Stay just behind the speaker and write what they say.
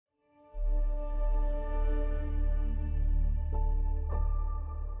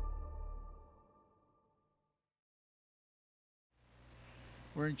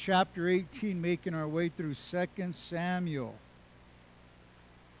We're in chapter 18, making our way through 2 Samuel.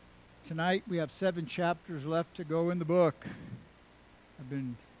 Tonight we have 7 chapters left to go in the book. I've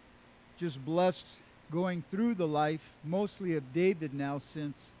been just blessed going through the life, mostly of David now,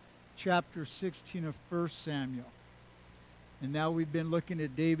 since chapter 16 of 1 Samuel. And now we've been looking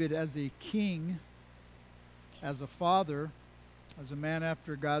at David as a king, as a father, as a man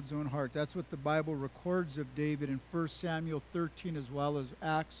after God's own heart. That's what the Bible records of David in 1 Samuel 13 as well as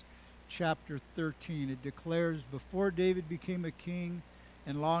Acts chapter 13. It declares before David became a king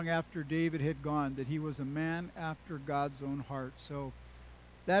and long after David had gone that he was a man after God's own heart. So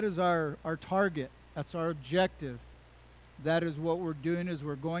that is our target. That's our objective. That is what we're doing as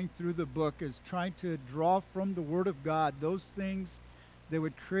we're going through the book, is trying to draw from the Word of God those things that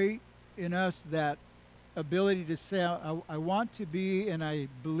would create in us that ability to say, I want to be, and I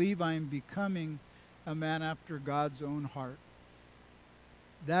believe I am becoming a man after God's own heart.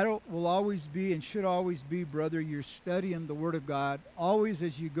 That will always be and should always be, brother, your study in the Word of God. Always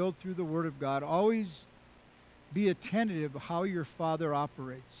as you go through the Word of God, always be attentive of how your Father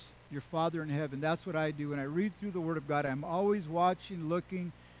operates, your Father in heaven. That's what I do. When I read through the Word of God, I'm always watching,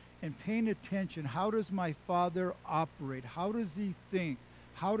 looking, and paying attention. How does my Father operate? How does He think?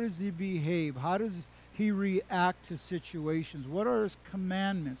 How does He behave? How does He react to situations? What are His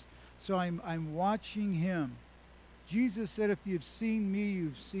commandments? So I'm watching Him. Jesus said, if you've seen me,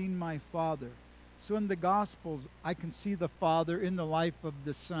 you've seen my Father. So in the Gospels, I can see the Father in the life of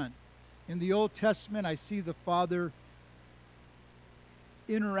the Son. In the Old Testament, I see the Father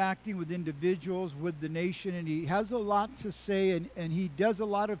interacting with individuals, with the nation, and He has a lot to say, and He does a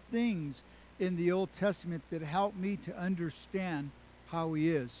lot of things in the Old Testament that help me to understand how He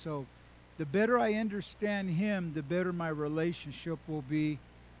is. So the better I understand Him, the better my relationship will be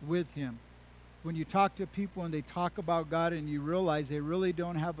with Him. When you talk to people and they talk about God and you realize they really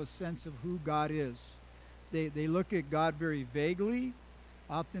don't have a sense of who God is. They look at God very vaguely.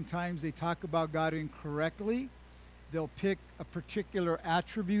 Oftentimes they talk about God incorrectly. They'll pick a particular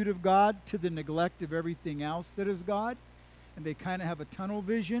attribute of God to the neglect of everything else that is God. And they kind of have a tunnel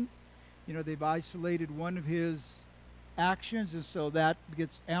vision. You know, they've isolated one of His actions, and so that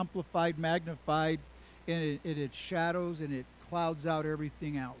gets amplified, magnified, and it shadows and it clouds out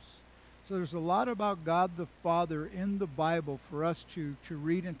everything else. So there's a lot about God the Father in the Bible for us to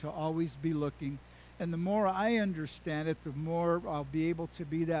read and to always be looking. And the more I understand it, the more I'll be able to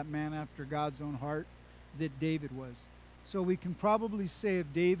be that man after God's own heart that David was. So we can probably say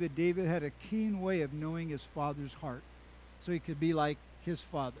of David had a keen way of knowing his father's heart. So he could be like his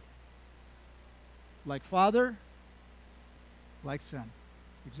father. Like father, like son.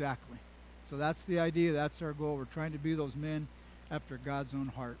 Exactly. So that's the idea. That's our goal. We're trying to be those men after God's own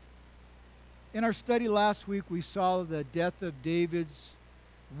heart. In our study last week, we saw the death of David's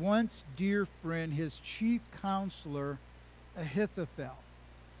once dear friend, his chief counselor, Ahithophel,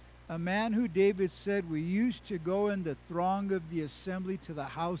 a man who David said, we used to go in the throng of the assembly to the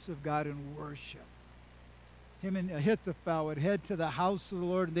house of God and worship. Him and Ahithophel would head to the house of the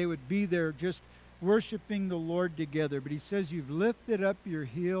Lord, and they would be there just worshiping the Lord together. But he says, you've lifted up your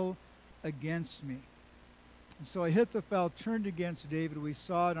heel against me. And so Ahithophel turned against David. We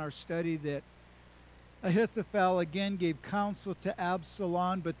saw in our study that Ahithophel again gave counsel to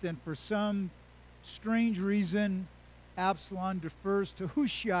Absalom, but then for some strange reason, Absalom defers to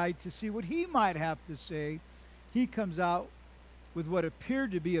Hushai to see what he might have to say. He comes out with what appeared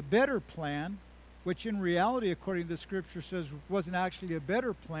to be a better plan, which in reality, according to the scripture, says wasn't actually a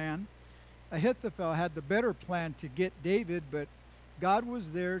better plan. Ahithophel had the better plan to get David, but God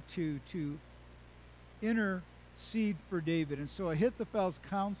was there to intercede for David. And so Ahithophel's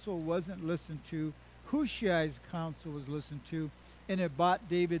counsel wasn't listened to. Hushai's counsel was listened to, and it bought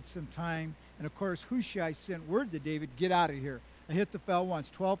David some time. And of course, Hushai sent word to David, get out of here. Ahithophel wants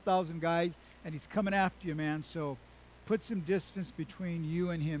 12,000 guys, and he's coming after you, man. So put some distance between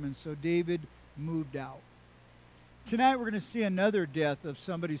you and him. And so David moved out. Tonight we're going to see another death of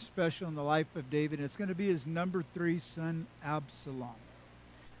somebody special in the life of David. And it's going to be his number 3 son, Absalom.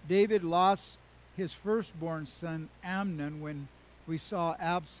 David lost his firstborn son, Amnon, when we saw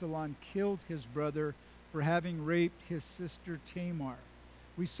Absalom killed his brother for having raped his sister Tamar.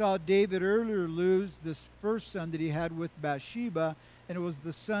 We saw David earlier lose this first son that he had with Bathsheba, and it was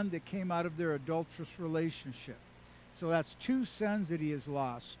the son that came out of their adulterous relationship. So that's 2 sons that he has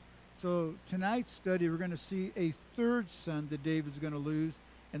lost. So tonight's study, we're going to see a third son that David's going to lose,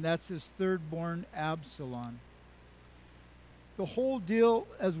 and that's his third-born Absalom. The whole deal,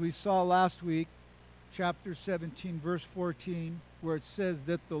 as we saw last week, chapter 17, verse 14, where it says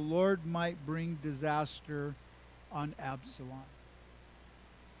that the Lord might bring disaster on Absalom.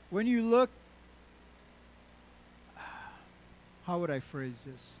 When you look, how would I phrase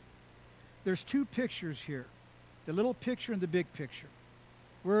this? There's two pictures here, the little picture and the big picture.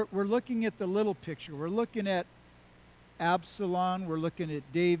 We're looking at the little picture. We're looking at Absalom. We're looking at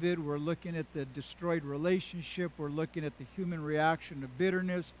David. We're looking at the destroyed relationship. We're looking at the human reaction of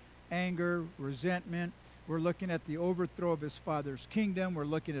bitterness, anger, resentment. We're looking at the overthrow of his father's kingdom. We're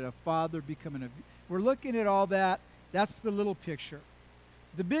looking at a father becoming a... We're looking at all that. That's the little picture.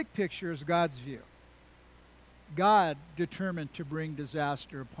 The big picture is God's view. God determined to bring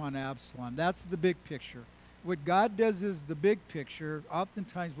disaster upon Absalom. That's the big picture. What God does is the big picture.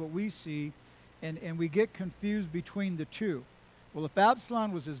 Oftentimes what we see, and we get confused between the two. Well, if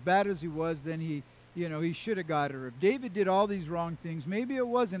Absalom was as bad as he was, then he should have got her. If David did all these wrong things, maybe it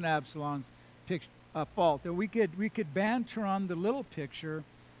wasn't Absalom's fault. And we could banter on the little picture,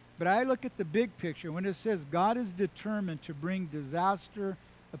 but I look at the big picture. When it says God is determined to bring disaster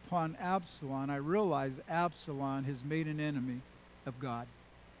upon Absalom, I realize Absalom has made an enemy of God.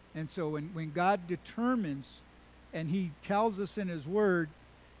 And so when God determines, and he tells us in his word,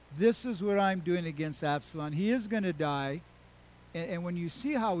 this is what I'm doing against Absalom, he is going to die. And when you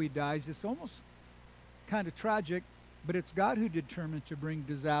see how he dies, it's almost kind of tragic, but it's God who determined to bring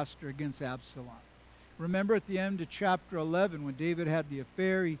disaster against Absalom. Remember at the end of chapter 11, when David had the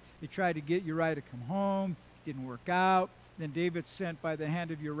affair, he tried to get Uriah to come home. It didn't work out. Then David sent by the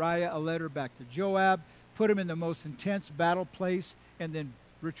hand of Uriah a letter back to Joab, put him in the most intense battle place, and then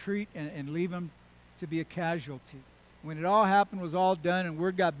retreat and leave him to be a casualty. When it all happened, was all done, and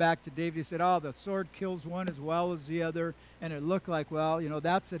word got back to David, he said, oh, the sword kills one as well as the other, and it looked like, well,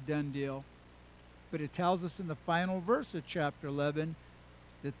 that's a done deal. But it tells us in the final verse of chapter 11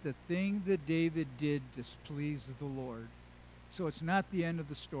 that the thing that David did displeased the Lord. So it's not the end of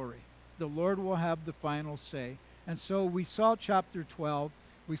the story. The Lord will have the final say. And so we saw chapter 12.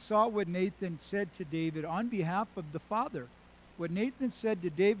 We saw what Nathan said to David on behalf of the father. What Nathan said to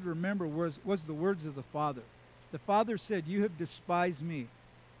David, remember, was the words of the father. The father said, you have despised me.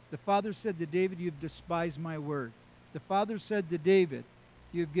 The father said to David, you have despised my word. The father said to David,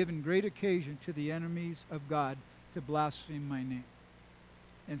 you have given great occasion to the enemies of God to blaspheme my name.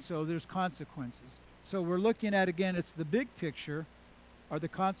 And so there's consequences. So we're looking at, again, it's the big picture, are the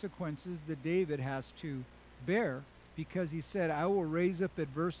consequences that David has to bear, because he said, I will raise up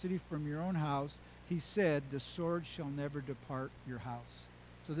adversity from your own house. He said, the sword shall never depart your house.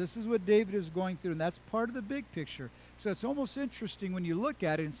 So this is what David is going through, and that's part of the big picture. So it's almost interesting when you look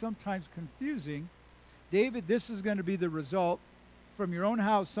at it, and sometimes confusing. David, this is going to be the result. From your own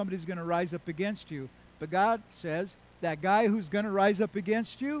house, somebody's going to rise up against you. But God says, that guy who's going to rise up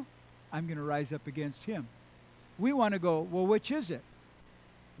against you, I'm going to rise up against him. We want to go, well, which is it?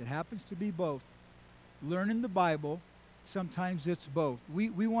 It happens to be both. Learning the Bible, sometimes it's both. We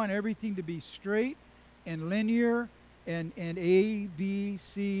want everything to be straight and linear and A, B,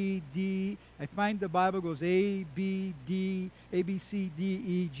 C, D. I find the Bible goes A, B, D, A, B, C, D,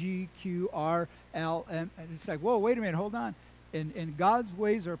 E, G, Q, R, L, M. And it's like, whoa, wait a minute, hold on. And God's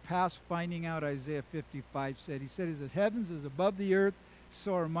ways are past finding out, Isaiah 55 said. He said, as the heavens is above the earth,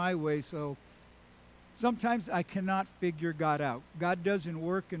 so are my ways. So sometimes I cannot figure God out. God doesn't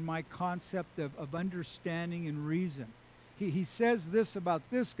work in my concept of understanding and reason. He says this about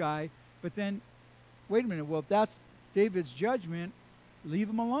this guy, but then, wait a minute, well, if that's David's judgment, leave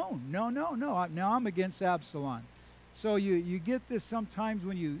him alone. No. Now I'm against Absalom. So you get this sometimes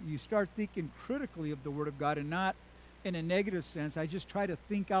when you start thinking critically of the Word of God and not in a negative sense. I just try to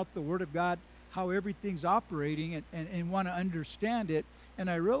think out the Word of God, how everything's operating, and want to understand it.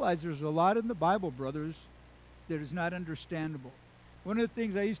 And I realize there's a lot in the Bible, brothers, that is not understandable. One of the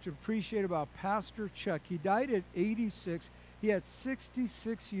things I used to appreciate about Pastor Chuck, he died at 86. He had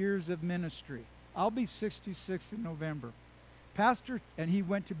 66 years of ministry. I'll be 66 in November. Pastor, and he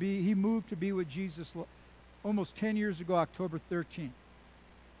moved to be with Jesus almost 10 years ago, October 13th.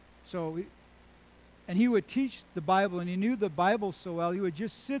 So, and he would teach the Bible, and he knew the Bible so well, he would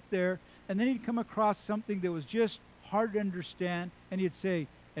just sit there, and then he'd come across something that was just hard to understand, and he'd say,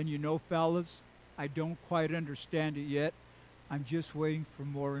 and fellas, I don't quite understand it yet. I'm just waiting for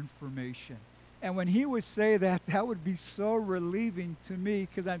more information. And when he would say that, that would be so relieving to me,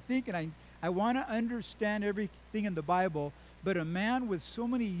 because I'm thinking, I want to understand everything in the Bible, but a man with so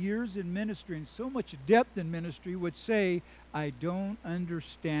many years in ministry and so much depth in ministry would say, I don't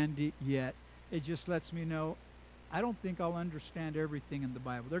understand it yet. It just lets me know, I don't think I'll understand everything in the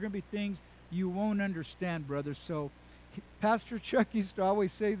Bible. There are going to be things you won't understand, brother. So Pastor Chuck used to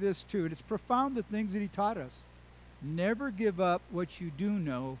always say this too, and it's profound, the things that he taught us. Never give up what you do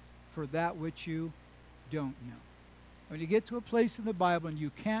know for that which you don't know. When you get to a place in the Bible and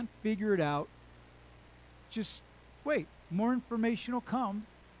you can't figure it out, just wait. More information will come,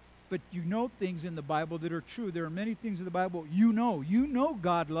 but you know things in the Bible that are true. There are many things in the Bible you know. You know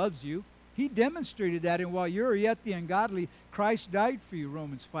God loves you. He demonstrated that, and while you're yet the ungodly, Christ died for you,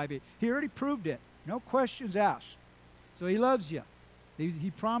 Romans 5:8. He already proved it. No questions asked. So he loves you.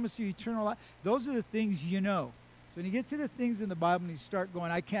 He promised you eternal life. Those are the things you know. So when you get to the things in the Bible and you start going,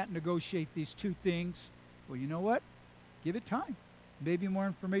 I can't negotiate these two things, well, you know what? Give it time. Maybe more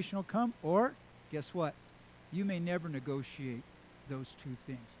information will come, or guess what? You may never negotiate those two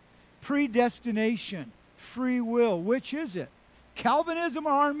things. Predestination, free will, which is it? Calvinism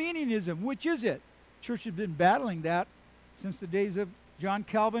or Arminianism, which is it? Church has been battling that since the days of John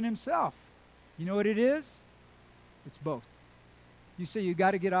Calvin himself. You know what it is? It's both. You say you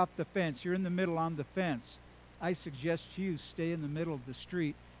got to get off the fence. You're in the middle on the fence. I suggest to you stay in the middle of the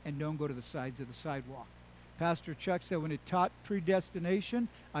street and don't go to the sides of the sidewalk. Pastor Chuck said when it taught predestination,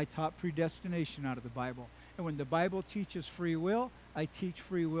 I taught predestination out of the Bible. And when the Bible teaches free will, I teach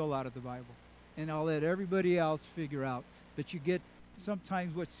free will out of the Bible. And I'll let everybody else figure out. But you get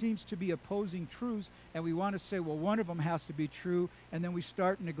sometimes what seems to be opposing truths, and we want to say, well, one of them has to be true, and then we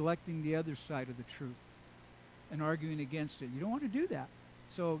start neglecting the other side of the truth and arguing against it. You don't want to do that.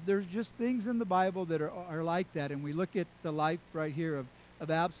 So there's just things in the Bible that are like that, and we look at the life right here of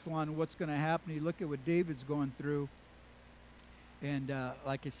Absalom and what's going to happen. You look at what David's going through, and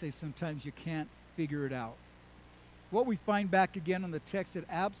like I say, sometimes you can't figure it out. What we find back again on the text that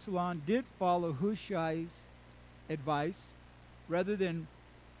Absalom did follow Hushai's advice. Rather than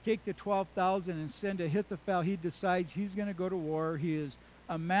take the 12,000 and send Ahithophel, he decides he's going to go to war. He is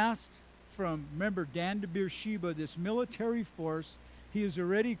amassed from, remember, Dan to Beersheba, this military force. He has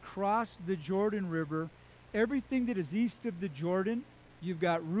already crossed the Jordan River. Everything that is east of the Jordan, you've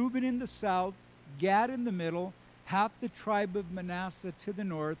got Reuben in the south, Gad in the middle, half the tribe of Manasseh to the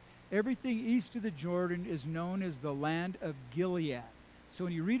north. Everything east of the Jordan is known as the land of Gilead. So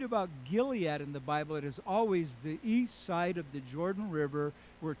when you read about Gilead in the Bible, it is always the east side of the Jordan River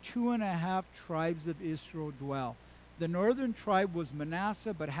where 2.5 tribes of Israel dwell. The northern tribe was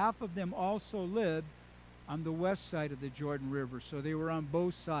Manasseh, but half of them also lived on the west side of the Jordan River. So they were on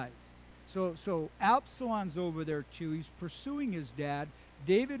both sides. So Absalom's over there too. He's pursuing his dad.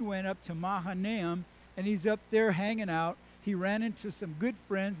 David went up to Mahanaim, and he's up there hanging out. He ran into some good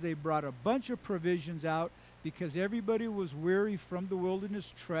friends. They brought a bunch of provisions out because everybody was weary from the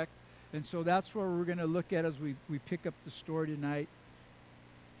wilderness trek. And so that's where we're going to look at as we pick up the story tonight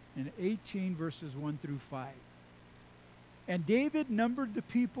in 18 verses 1 through 5. And David numbered the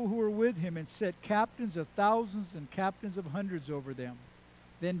people who were with him and set captains of thousands and captains of hundreds over them.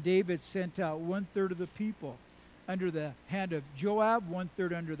 Then David sent out 1/3 of the people under the hand of Joab,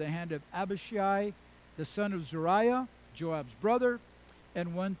 1/3 under the hand of Abishai, the son of Zeruiah, Joab's brother,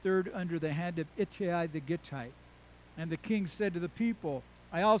 and 1/3 under the hand of Ittai the Gittite. And the king said to the people,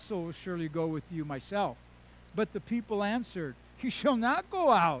 I also will surely go with you myself. But the people answered, You shall not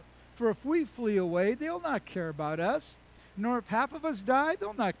go out, for if we flee away, they'll not care about us. Nor if half of us die,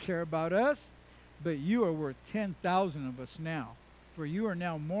 they'll not care about us. But you are worth 10,000 of us now, for you are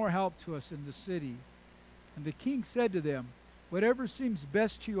now more help to us in the city. And the king said to them, Whatever seems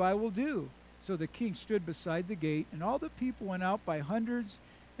best to you I will do. So the king stood beside the gate, and all the people went out by hundreds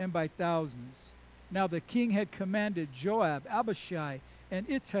and by thousands. Now the king had commanded Joab, Abishai, and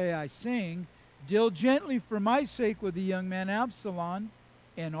Ittai, saying, Deal gently for my sake with the young man Absalom.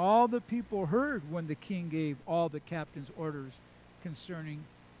 And all the people heard when the king gave all the captains orders concerning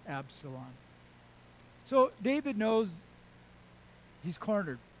Absalom. So David knows he's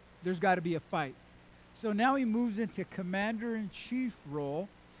cornered. There's got to be a fight. So now he moves into commander-in-chief role.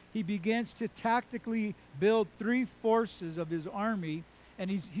 He begins to tactically build 3 forces of his army, and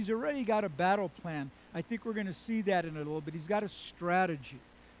he's already got a battle plan. I think we're going to see that in a little bit. He's got a strategy.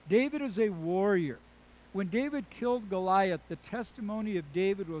 David is a warrior. When David killed Goliath, the testimony of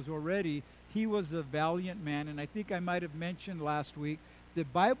David was already he was a valiant man. And I think I might have mentioned last week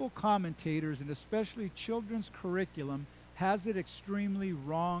that Bible commentators, and especially children's curriculum, has it extremely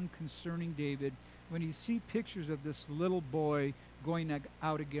wrong concerning David when you see pictures of this little boy going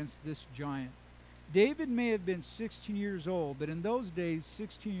out against this giant. David may have been 16 years old, but in those days,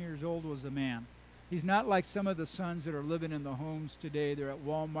 16 years old was a man. He's not like some of the sons that are living in the homes today. They're at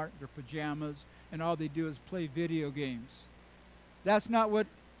Walmart in their pajamas, and all they do is play video games. That's not what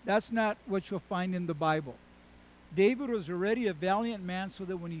you'll find in the Bible. David was already a valiant man, so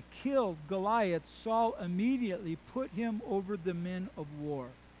that when he killed Goliath, Saul immediately put him over the men of war.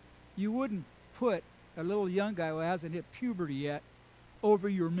 You wouldn't put a little young guy who hasn't hit puberty yet over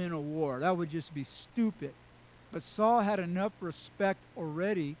your men of war. That would just be stupid. But Saul had enough respect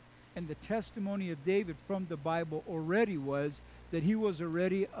already, and the testimony of David from the Bible already was that he was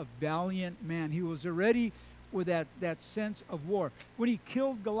already a valiant man. He was already with that sense of war. When he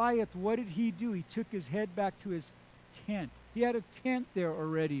killed Goliath, what did he do? He took his head back to his tent. He had a tent there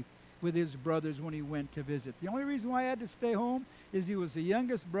already with his brothers when he went to visit. The only reason why he had to stay home is he was the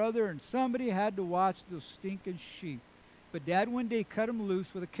youngest brother and somebody had to watch those stinking sheep. But Dad one day cut him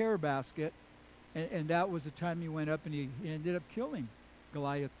loose with a care basket, and that was the time he went up and he ended up killing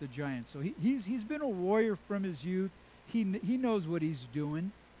Goliath the giant. So he's been a warrior from his youth. He knows what he's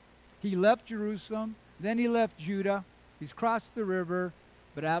doing. He left Jerusalem, then he left Judah. He's crossed the river,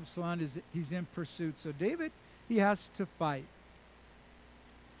 but Absalom he's in pursuit. So David, he has to fight.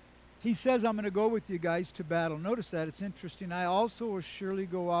 He says, I'm going to go with you guys to battle. Notice that. It's interesting. I also will surely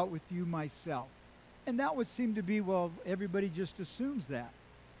go out with you myself. And that would seem to be, well, everybody just assumes that.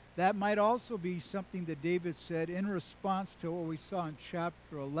 That might also be something that David said in response to what we saw in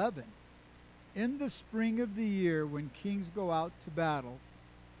chapter 11. In the spring of the year, when kings go out to battle,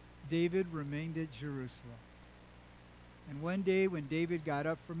 David remained at Jerusalem. And one day when David got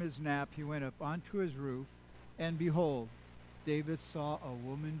up from his nap, he went up onto his roof, and behold, David saw a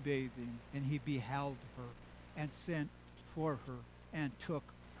woman bathing, and he beheld her, and sent for her, and took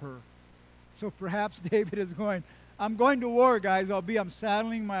her. So perhaps David is going, I'm going to war, guys. I'm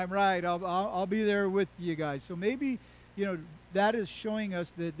saddling my ride. I'll be there with you guys. So maybe, that is showing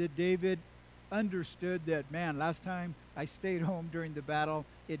us that David understood that, man, last time I stayed home during the battle,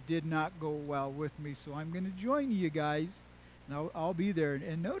 it did not go well with me. So I'm going to join you guys, and I'll be there.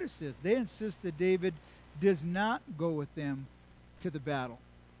 And notice this. They insist that David does not go with them to the battle.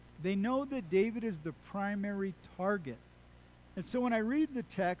 They know that David is the primary target. And so when I read the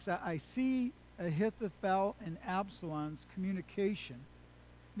text, I see Ahithophel and Absalom's communication.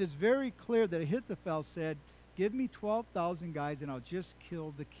 And it's very clear that Ahithophel said, give me 12,000 guys and I'll just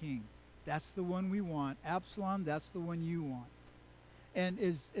kill the king. That's the one we want. Absalom, that's the one you want. And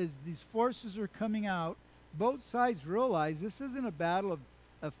as these forces are coming out, both sides realize this isn't a battle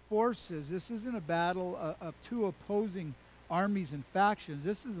of forces. This isn't a battle of two opposing armies and factions.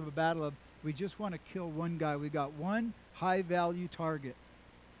 This is a battle of we just want to kill one guy. We got one high-value target,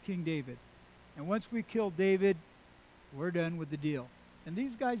 King David. And once we kill David, we're done with the deal. And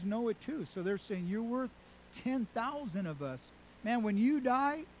these guys know it too. So they're saying, you're worth 10,000 of us. Man, when you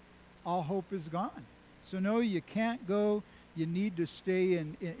die, all hope is gone. So no, you can't go. You need to stay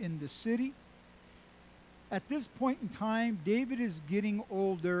in the city. At this point in time, David is getting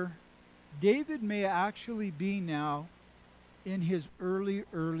older. David may actually be now in his early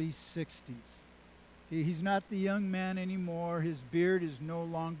 60s. He's not the young man anymore. His beard is no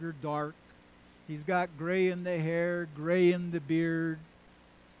longer dark. He's got gray in the hair, gray in the beard.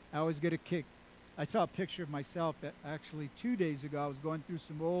 I always get a kick. I saw a picture of myself actually 2 days ago. I was going through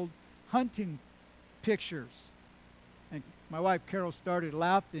some old hunting pictures. And my wife Carol started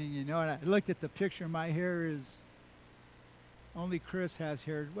laughing, and I looked at the picture. My hair is, only Chris has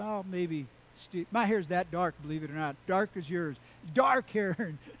hair. Well, maybe Steve. My hair's that dark, believe it or not. Dark as yours. Dark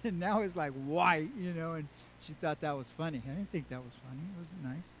hair. And now it's like white, and she thought that was funny. I didn't think that was funny. It wasn't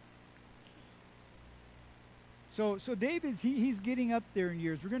nice. So David's, he's getting up there in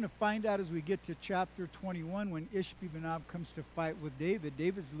years. We're going to find out as we get to chapter 21 when Ishbi-Benob comes to fight with David.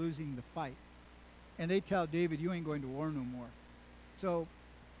 David's losing the fight. And they tell David, you ain't going to war no more. So,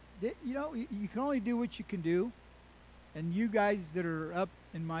 you can only do what you can do. And you guys that are up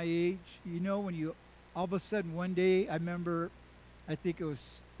in my age, when you, all of a sudden one day, I remember, I think it was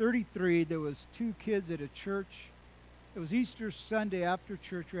 33, there was two kids at a church. It was Easter Sunday after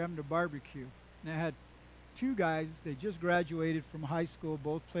church, we were having a barbecue. And I had two guys, they just graduated from high school,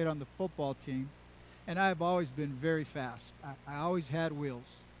 both played on the football team. And I've always been very fast. I always had wheels.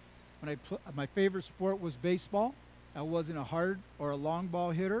 When my favorite sport was baseball. I wasn't a hard or a long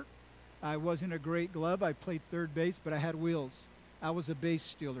ball hitter. I wasn't a great glove. I played third base, but I had wheels. I was a base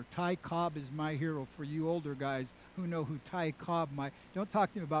stealer. Ty Cobb is my hero for you older guys who know who Ty Cobb might. Don't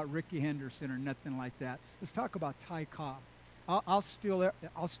talk to me about Ricky Henderson or nothing like that. Let's talk about Ty Cobb. I'll steal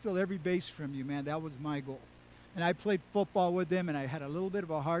every base from you, man. That was my goal. And I played football with them, and I had a little bit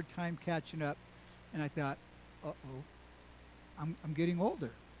of a hard time catching up. And I thought, I'm getting older.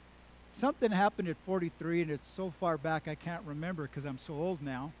 Something happened at 43, and it's so far back I can't remember because I'm so old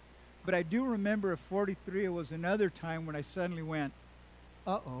now. But I do remember at 43, it was another time when I suddenly went,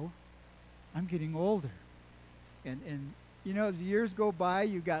 I'm getting older. And as the years go by,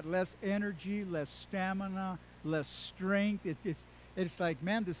 you got less energy, less stamina, less strength. It's like,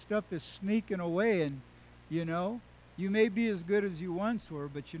 man, this stuff is sneaking away. And, You may be as good as you once were,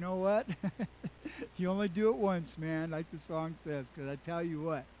 but you know what? You only do it once, man, like the song says, because I tell you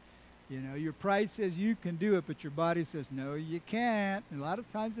what, your pride says you can do it, but your body says, no, you can't. And a lot of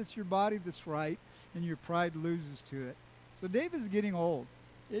times it's your body that's right, and your pride loses to it. So David's getting old.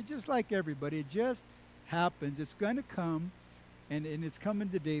 It's just like everybody. It just happens. It's going to come, and it's coming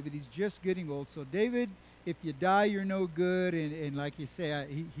to David. He's just getting old. So David, if you die, you're no good. And like you say,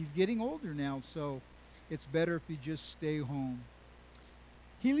 he's getting older now, so it's better if you just stay home.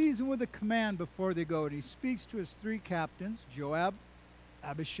 He leaves them with a command before they go, and he speaks to his three captains, Joab,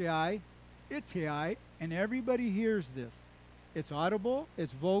 Abishai, Ittai, and everybody hears this. It's audible,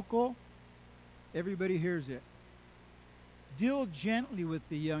 it's vocal, everybody hears it. Deal gently with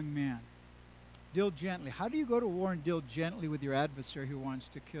the young man. Deal gently. How do you go to war and deal gently with your adversary who wants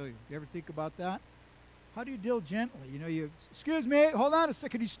to kill you? You ever think about that? How do you deal gently? Excuse me, hold on a second.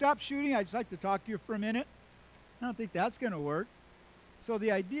 Can you stop shooting? I'd just like to talk to you for a minute. I don't think that's going to work. So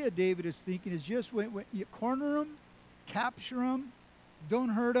the idea David is thinking is just when you corner him, capture him, don't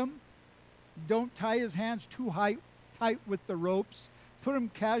hurt him, don't tie his hands too tight with the ropes. Put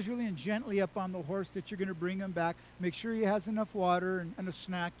him casually and gently up on the horse that you're going to bring him back. Make sure he has enough water and a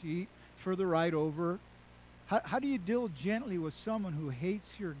snack to eat for the ride over. How do you deal gently with someone who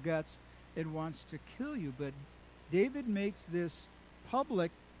hates your guts and wants to kill you? But David makes this public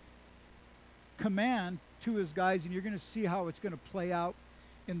command to his guys, and you're going to see how it's going to play out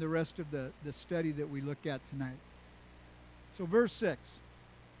in the rest of the study that we look at tonight. So verse 6.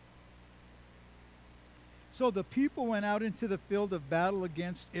 So the people went out into the field of battle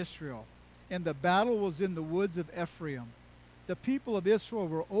against Israel, and the battle was in the woods of Ephraim. The people of Israel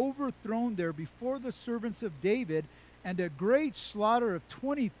were overthrown there before the servants of David, and a great slaughter of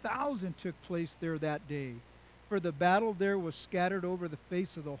 20,000 took place there that day. For the battle there was scattered over the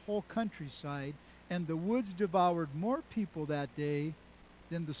face of the whole countryside, and the woods devoured more people that day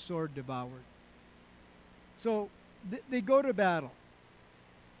than the sword devoured. So they go to battle.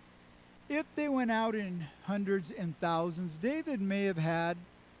 If they went out in hundreds and thousands, David may have had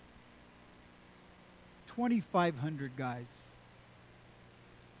 2,500 guys.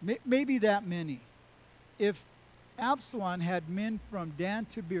 Maybe that many. If Absalom had men from Dan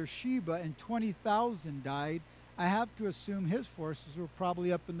to Beersheba and 20,000 died, I have to assume his forces were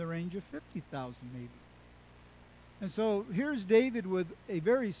probably up in the range of 50,000 maybe. And so here's David with a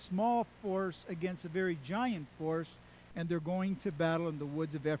very small force against a very giant force, and they're going to battle in the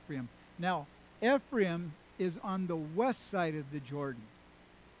woods of Ephraim. Now, Ephraim is on the west side of the Jordan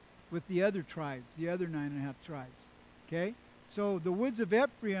with the other tribes, the other 9.5 tribes. Okay? So the woods of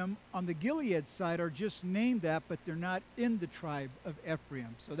Ephraim on the Gilead side are just named that, but they're not in the tribe of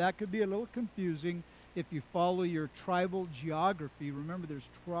Ephraim. So that could be a little confusing if you follow your tribal geography. Remember, there's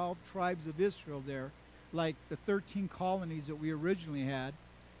 12 tribes of Israel there, like the 13 colonies that we originally had.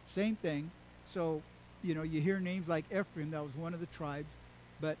 Same thing. So, you hear names like Ephraim, that was one of the tribes,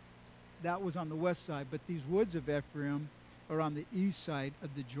 but that was on the west side. But these woods of Ephraim are on the east side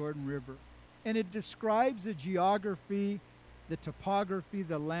of the Jordan River. And it describes the geography, the topography,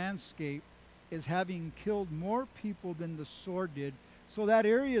 the landscape as having killed more people than the sword did. So that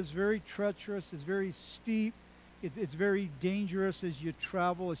area is very treacherous, it's very steep, it's very dangerous as you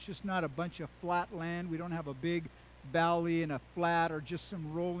travel. It's just not a bunch of flat land. We don't have a big valley and a flat or just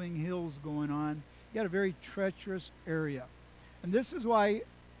some rolling hills going on. You got a very treacherous area. And this is why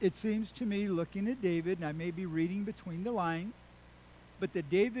it seems to me, looking at David, and I may be reading between the lines, but that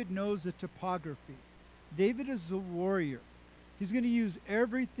David knows the topography. David is a warrior. He's going to use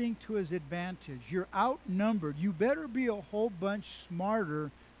everything to his advantage. You're outnumbered. You better be a whole bunch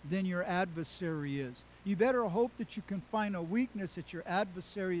smarter than your adversary is. You better hope that you can find a weakness that your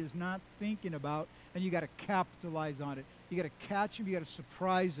adversary is not thinking about, and you got to capitalize on it. You got to catch him. You got to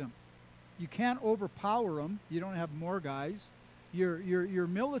surprise him. You can't overpower him. You don't have more guys. Your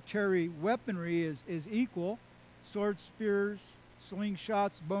military weaponry is equal: sword, spears,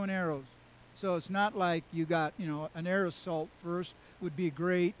 slingshots, bow and arrows. So it's not like you got, an air assault first would be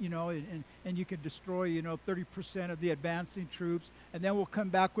great, and you could destroy, 30% of the advancing troops, and then we'll come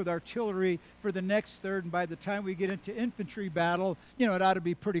back with artillery for the next third, and by the time we get into infantry battle, it ought to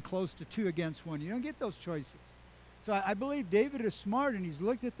be pretty close to 2 against 1. You don't get those choices. So I believe David is smart, and he's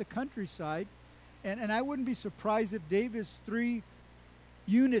looked at the countryside, and I wouldn't be surprised if David's 3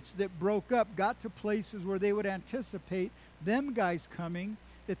 units that broke up got to places where they would anticipate them guys coming,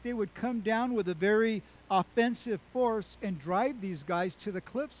 that they would come down with a very offensive force and drive these guys to the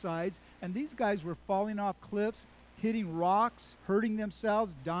cliff sides. And these guys were falling off cliffs, hitting rocks, hurting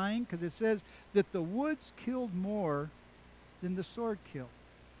themselves, dying, because it says that the woods killed more than the sword killed.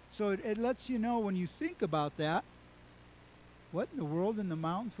 So it lets you know, when you think about that, what in the world in the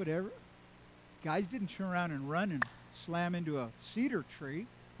mountains, whatever? Guys didn't turn around and run and slam into a cedar tree.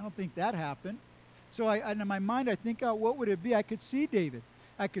 I don't think that happened. So in my mind, I think out what would it be? I could see David.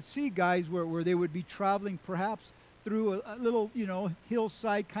 I could see guys where they would be traveling perhaps through a little,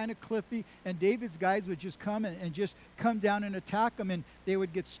 hillside, kind of cliffy, and David's guys would just come and just come down and attack them, and they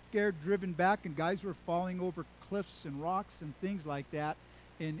would get scared, driven back, and guys were falling over cliffs and rocks and things like that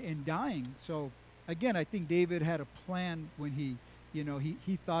and dying. So, again, I think David had a plan when he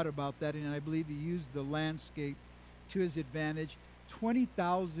thought about that, and I believe he used the landscape to his advantage.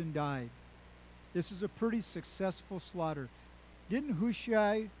 20,000 died. This is a pretty successful slaughter. Didn't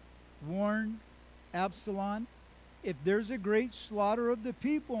Hushai warn Absalom? If there's a great slaughter of the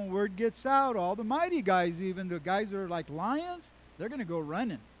people and word gets out, all the mighty guys, even the guys that are like lions, they're going to go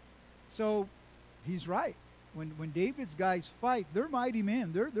running. So he's right. When David's guys fight, they're mighty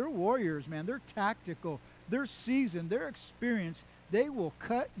men. They're warriors, man. They're tactical. They're seasoned. They're experienced. They will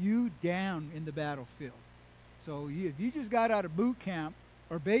cut you down in the battlefield. So if you just got out of boot camp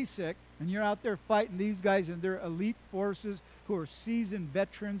or basic and you're out there fighting these guys and they're elite forces who are seasoned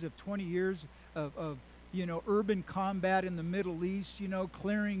veterans of 20 years of urban combat in the Middle East,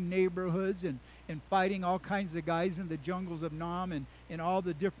 clearing neighborhoods and fighting all kinds of guys in the jungles of Nam and all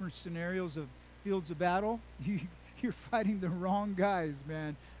the different scenarios of fields of battle, you're fighting the wrong guys,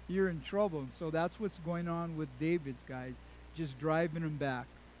 man. You're in trouble. And so that's what's going on with David's guys, just driving them back.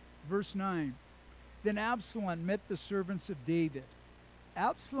 Verse 9, then Absalom met the servants of David.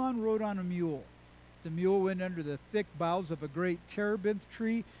 Absalom rode on a mule. The mule went under the thick boughs of a great terebinth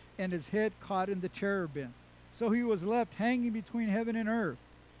tree, and his head caught in the terebinth. So he was left hanging between heaven and earth,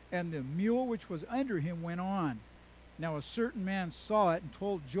 and the mule which was under him went on. Now a certain man saw it and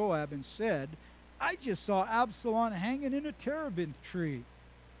told Joab and said, I just saw Absalom hanging in a terebinth tree.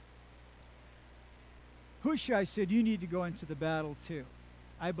 Hushai said, you need to go into the battle too.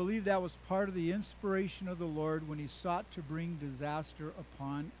 I believe that was part of the inspiration of the Lord when he sought to bring disaster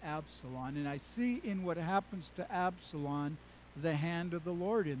upon Absalom. And I see in what happens to Absalom the hand of the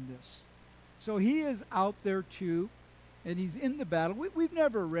Lord in this. So he is out there too, and he's in the battle. We've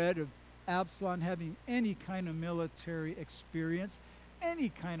never read of Absalom having any kind of military experience, any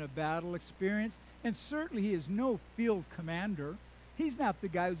kind of battle experience, and certainly he is no field commander. He's not the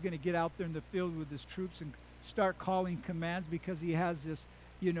guy who's going to get out there in the field with his troops and start calling commands because he has this,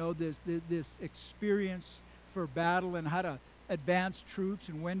 this experience for battle and how to advance troops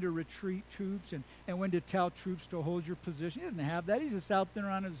and when to retreat troops and when to tell troops to hold your position. He doesn't have that. He's just out there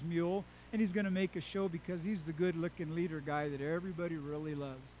on his mule, and he's going to make a show because he's the good-looking leader guy that everybody really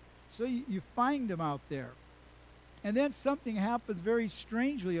loves. So you find him out there. And then something happens very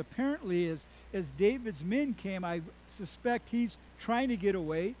strangely. Apparently, as David's men came, I suspect he's trying to get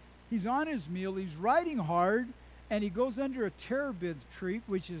away. He's on his mule. He's riding hard, and he goes under a terebinth tree,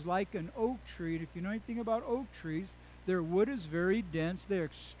 which is like an oak tree. And if you know anything about oak trees, their wood is very dense. They're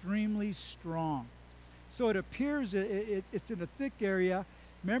extremely strong. So it appears it's in a thick area.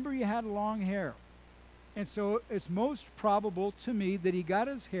 Remember, he had long hair. And so it's most probable to me that he got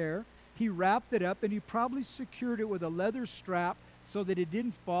his hair, he wrapped it up, and he probably secured it with a leather strap so that it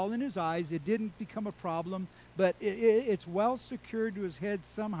didn't fall in his eyes. It didn't become a problem, but it's well secured to his head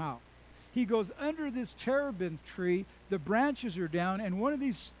somehow. He goes under this terebinth tree. The branches are down, and one of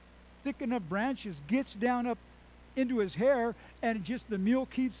these thick enough branches gets down up into his hair, and just the mule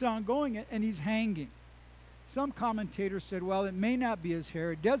keeps on going, and he's hanging. Some commentators said, well, it may not be his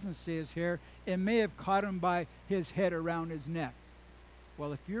hair. It doesn't say his hair. It may have caught him by his head around his neck.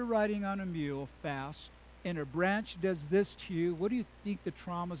 Well, if you're riding on a mule fast and a branch does this to you, what do you think the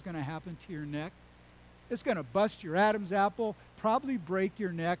trauma is going to happen to your neck? It's going to bust your Adam's apple, probably break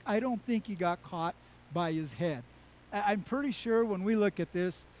your neck. I don't think he got caught by his head. I'm pretty sure when we look at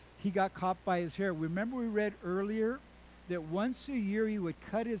this, he got caught by his hair. Remember we read earlier that once a year he would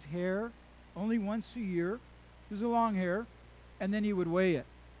cut his hair, only once a year. It was a long hair, and then he would weigh it.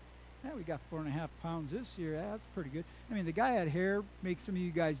 Now we got 4.5 pounds this year. That's pretty good. I mean, the guy had hair, makes some of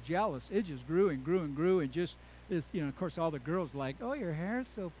you guys jealous. It just grew and grew and grew, and just this, of course, all the girls like, oh, your hair's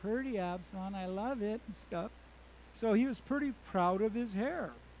so pretty, Absalom. I love it and stuff. So he was pretty proud of his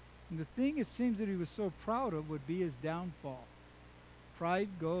hair. And the thing it seems that he was so proud of would be his downfall. Pride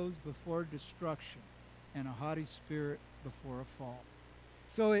goes before destruction, and a haughty spirit before a fall.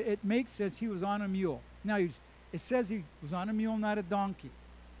 So it makes sense. He was on a mule. Now, it says he was on a mule, not a donkey.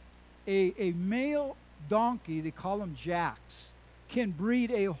 A male donkey, they call them jacks, can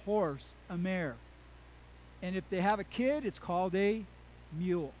breed a horse, a mare. And if they have a kid, it's called a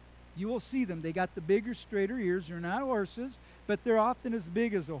mule. You will see them. They got the bigger, straighter ears. They're not horses, but they're often as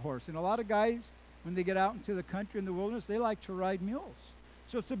big as a horse. And a lot of guys when they get out into the country in the wilderness, they like to ride mules.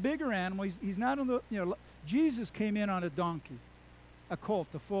 So it's a bigger animal. He's not on the, Jesus came in on a donkey, a colt,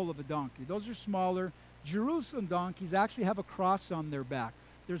 the foal of a donkey. Those are smaller. Jerusalem donkeys actually have a cross on their back.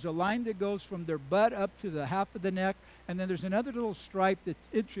 There's a line that goes from their butt up to the half of the neck, and then there's another little stripe that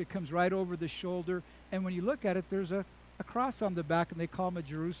comes right over the shoulder. And when you look at it, there's a cross on the back, and they call them a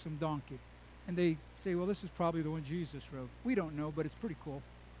Jerusalem donkey. And they say, well, this is probably the one Jesus rode. We don't know, but it's pretty cool.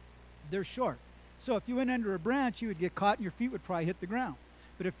 They're short. So if you went under a branch, you would get caught and your feet would probably hit the ground.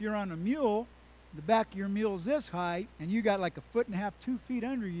 But if you're on a mule, the back of your mule is this high, and you got like 1.5 feet, 2 feet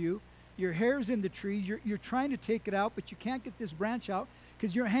under you, your hair's in the trees, you're trying to take it out, but you can't get this branch out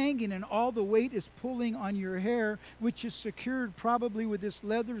because you're hanging and all the weight is pulling on your hair, which is secured probably with this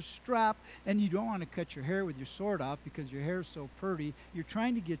leather strap, and you don't want to cut your hair with your sword off because your hair's so pretty. You're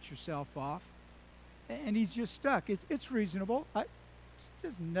trying to get yourself off, and he's just stuck. It's reasonable.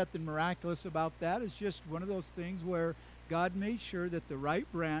 There's nothing miraculous about that. It's just one of those things where God made sure that the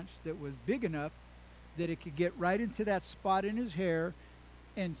right branch that was big enough that it could get right into that spot in his hair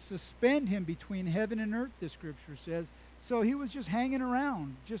and suspend him between heaven and earth, the scripture says. So he was just hanging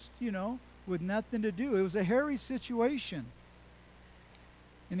around, just, with nothing to do. It was a hairy situation.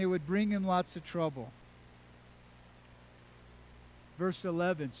 And it would bring him lots of trouble. Verse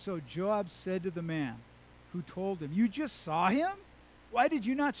 11, so Joab said to the man who told him, you just saw him? Why did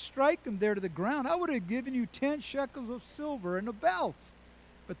you not strike him there to the ground? I would have given you 10 shekels of silver and a belt.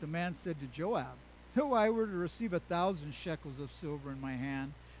 But the man said to Joab, though I were to receive 1,000 shekels of silver in my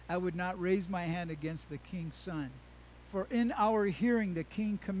hand, I would not raise my hand against the king's son. For in our hearing the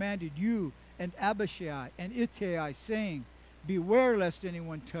king commanded you and Abishai and Ittai, saying, beware lest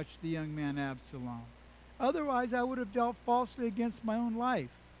anyone touch the young man Absalom. Otherwise I would have dealt falsely against my own life.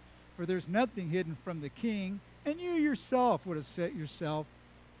 For there's nothing hidden from the king, and you yourself would have set yourself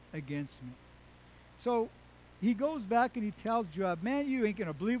against me. So he goes back and he tells Joab, man, you ain't going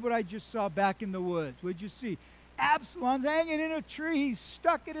to believe what I just saw back in the woods. What'd you see? Absalom's hanging in a tree. He's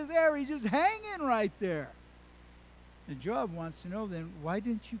stuck in his hair. He's just hanging right there. And Joab wants to know then, why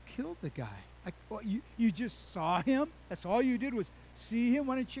didn't you kill the guy? You just saw him? That's all you did was see him?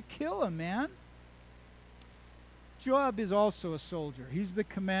 Why didn't you kill him, man? Joab is also a soldier. He's the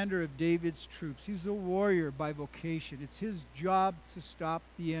commander of David's troops. He's a warrior by vocation. It's his job to stop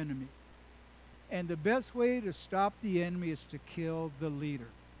the enemy. And the best way to stop the enemy is to kill the leader.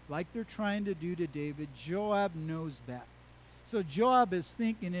 Like they're trying to do to David, Joab knows that. So Joab is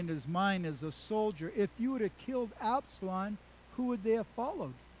thinking in his mind as a soldier, if you would have killed Absalom, who would they have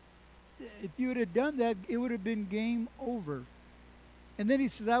followed? If you would have done that, it would have been game over. And then he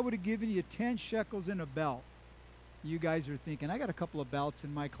says, I would have given you 10 shekels and a belt. You guys are thinking, I got a couple of belts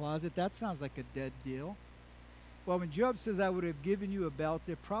in my closet. That sounds like a dead deal. Well, when Joab says, I would have given you a belt,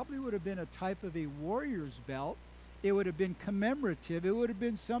 it probably would have been a type of a warrior's belt. It would have been commemorative. It would have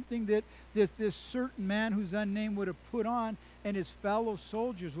been something that this certain man who's unnamed would have put on, and his fellow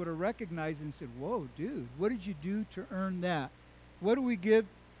soldiers would have recognized and said, whoa, dude, what did you do to earn that? What do we give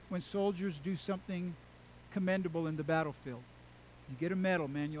when soldiers do something commendable in the battlefield? You get a medal,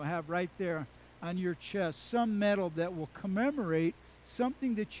 man. You'll have right there on your chest some medal that will commemorate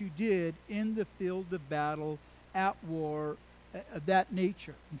something that you did in the field of battle, at war, of that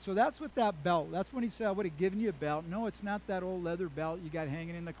nature. And so that's what that belt, that's when he said, I would have given you a belt. No, it's not that old leather belt you got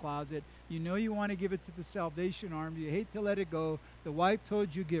hanging in the closet. You know you want to give it to the Salvation Army. You hate to let it go. The wife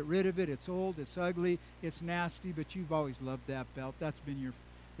told you get rid of it. It's old, it's ugly, it's nasty, but you've always loved that belt. That's been your,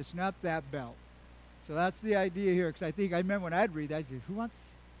 it's not that belt. So that's the idea here, because I remember when I'd read that, I'd say, who wants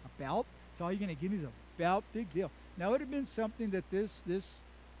a belt? So all you're going to give me is a belt? Big deal. Now it would have been something that this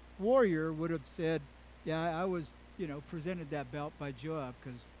warrior would have said, yeah, I was, presented that belt by Joab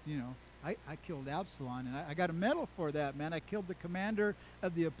because, I killed Absalom, and I got a medal for that, man. I killed the commander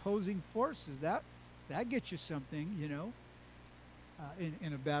of the opposing forces. That gets you something,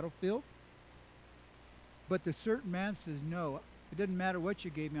 in a battlefield. But the certain man says, no, it doesn't matter what you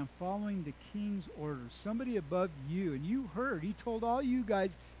gave me. I'm following the king's orders. Somebody above you, and you heard. He told all you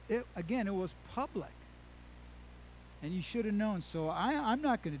guys, it was public. And you should have known, so I'm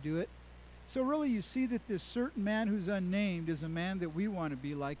not going to do it. So really you see that this certain man who's unnamed is a man that we want to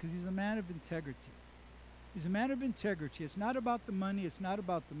be like because he's a man of integrity. He's a man of integrity. It's not about the money. It's not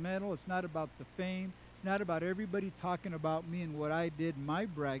about the medal. It's not about the fame. It's not about everybody talking about me and what I did, my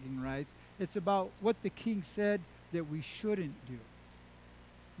bragging rights. It's about what the king said that we shouldn't do.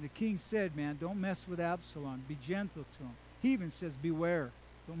 The king said, man, don't mess with Absalom. Be gentle to him. He even says, beware.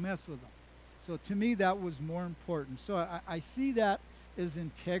 Don't mess with him. So to me, that was more important. So I see that as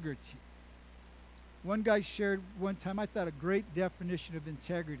integrity. One guy shared one time, I thought, a great definition of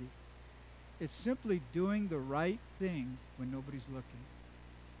integrity. It's simply doing the right thing when nobody's looking.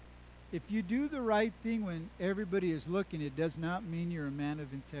 If you do the right thing when everybody is looking, it does not mean you're a man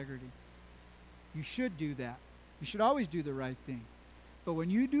of integrity. You should do that. You should always do the right thing. But when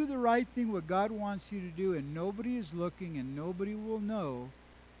you do the right thing, what God wants you to do, and nobody is looking and nobody will know,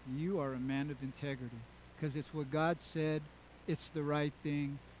 you are a man of integrity. Because it's what God said. It's the right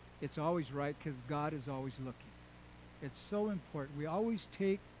thing. It's always right because God is always looking. It's so important. We always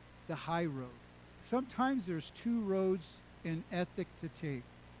take the high road. Sometimes there's two roads in ethic to take.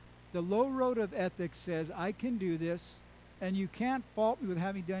 The low road of ethics says, I can do this, and you can't fault me with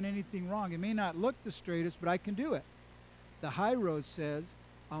having done anything wrong. It may not look the straightest, but I can do it. The high road says,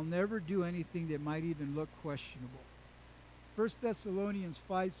 I'll never do anything that might even look questionable. 1 Thessalonians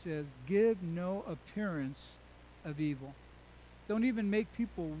 5 says, give no appearance of evil. Don't even make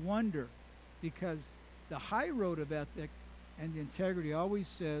people wonder, because the high road of ethic and integrity always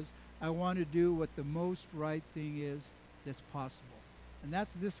says, I want to do what the most right thing is that's possible. And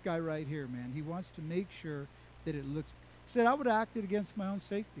that's this guy right here, man. He wants to make sure that it looks. He said, I would have acted against my own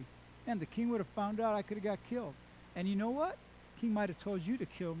safety. And the king would have found out I could have got killed. And you know what? The king might have told you to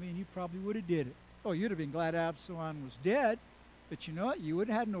kill me, and you probably would have did it. Oh, you'd have been glad Absalom was dead. But you know what? You would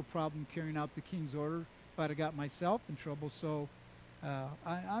have had no problem carrying out the king's order if I'd have got myself in trouble. So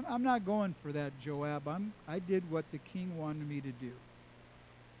I'm not going for that, Joab. I did what the king wanted me to do.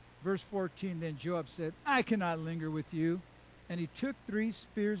 Verse 14, then Joab said, I cannot linger with you. And he took 3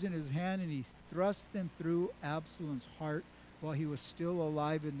 spears in his hand, and he thrust them through Absalom's heart while he was still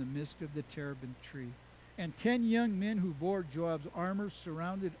alive in the midst of the terebinth tree. And 10 young men who bore Joab's armor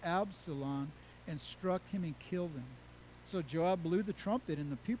surrounded Absalom and struck him and killed him. So Joab blew the trumpet,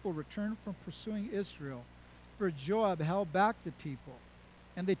 and the people returned from pursuing Israel. For Joab held back the people.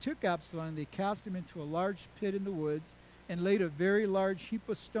 And they took Absalom, and they cast him into a large pit in the woods, and laid a very large heap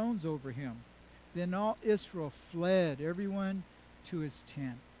of stones over him. Then all Israel fled, everyone to his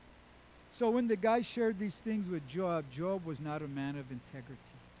tent. So when the guy shared these things with Joab, Joab was not a man of integrity.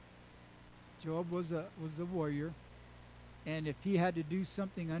 Joab was a warrior, and if he had to do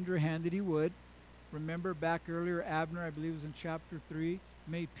something underhanded, he would. Remember back earlier, Abner, I believe it was in chapter 3,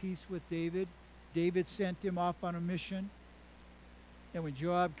 made peace with David. David sent him off on a mission. And when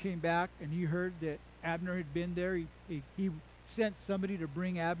Joab came back and he heard that Abner had been there, he sent somebody to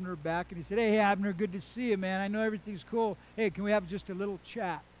bring Abner back, and he said, hey, Abner, good to see you, man. I know everything's cool. Hey, can we have just a little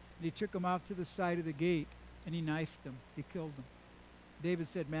chat? And he took him off to the side of the gate, and he knifed him. He killed him. David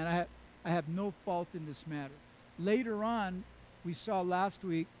said, man, I have no fault in this matter. Later on, we saw last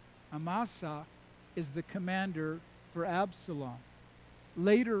week, Amasa is the commander for Absalom.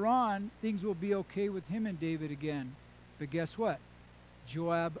 Later on, things will be okay with him and David again. But guess what?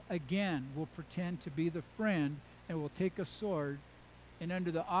 Joab again will pretend to be the friend and will take a sword, and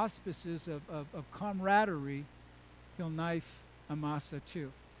under the auspices of camaraderie, he'll knife Amasa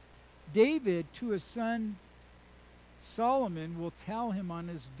too. David, to his son Solomon, will tell him on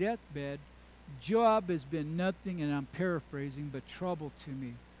his deathbed, Joab has been nothing, and I'm paraphrasing, but trouble to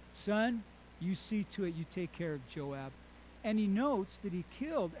me. Son, you see to it you take care of Joab. And he notes that he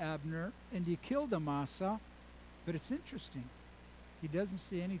killed Abner and he killed Amasa, but it's interesting. He doesn't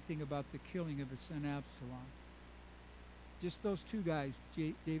say anything about the killing of his son Absalom. Just those 2 guys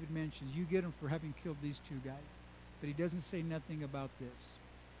David mentions. You get him for having killed these 2 guys. But he doesn't say nothing about this.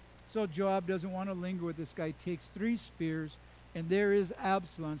 So Joab doesn't want to linger with this guy. He takes 3 spears, and there is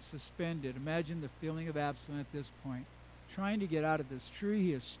Absalom suspended. Imagine the feeling of Absalom at this point. Trying to get out of this tree.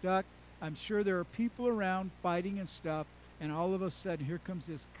 He is stuck. I'm sure there are people around fighting and stuff. And all of a sudden, here comes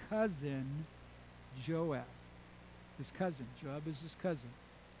his cousin, Joab. His cousin. Joab is his cousin.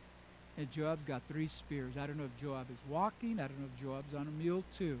 And Joab's got 3 spears. I don't know if Joab is walking. I don't know if Joab's on a mule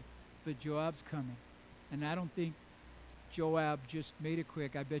too. But Joab's coming. And I don't think Joab just made it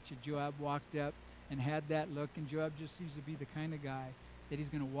quick. I bet you Joab walked up and had that look. And Joab just seems to be the kind of guy that he's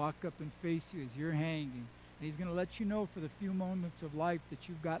going to walk up and face you as you're hanging. And he's going to let you know for the few moments of life that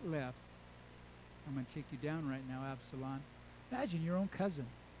you've got left, I'm going to take you down right now, Absalom. Imagine your own cousin.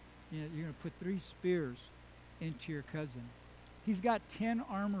 You're going to put 3 spears into your cousin. He's got 10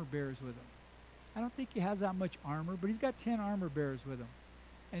 armor bearers with him. I don't think he has that much armor, but he's got 10 armor bearers with him.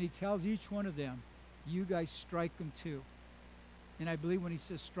 And he tells each one of them, you guys strike them too. And I believe when he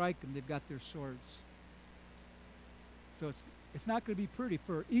says strike them, they've got their swords. So it's not going to be pretty.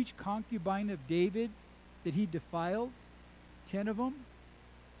 For each concubine of David that he defiled, 10 of them,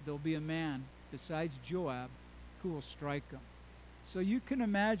 there'll be a man besides Joab who will strike them. So you can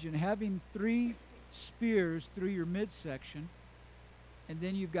imagine having 3 spears through your midsection, and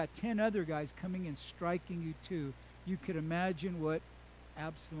then you've got 10 other guys coming and striking you too. You could imagine what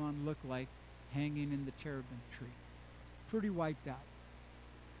Absalom looked like hanging in the terebinth tree. Pretty wiped out.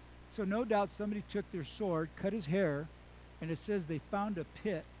 So no doubt somebody took their sword, cut his hair, and it says they found a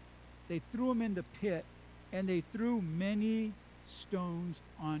pit. They threw him in the pit, and they threw many stones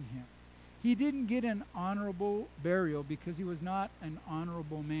on him. He didn't get an honorable burial because he was not an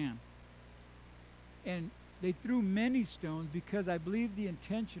honorable man. And they threw many stones because I believe the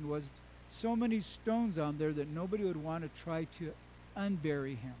intention was so many stones on there that nobody would want to try to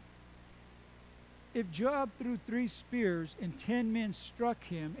unbury him. If Joab threw 3 spears and 10 men struck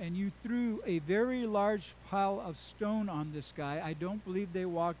him, and you threw a very large pile of stone on this guy, I don't believe they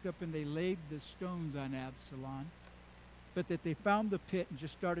walked up and they laid the stones on Absalom, but that they found the pit and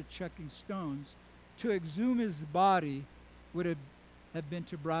just started chucking stones. To exhume his body would have been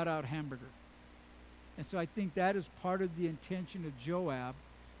to brought out hamburger. And so I think that is part of the intention of Joab.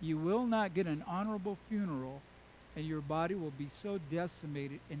 You will not get an honorable funeral, and your body will be so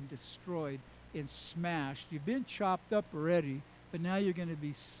decimated and destroyed and smashed. You've been chopped up already, but now you're going to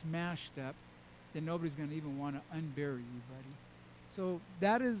be smashed up, then nobody's going to even want to unbury you, buddy. So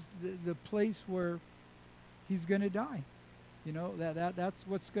that is the place where he's going to die. You know, that's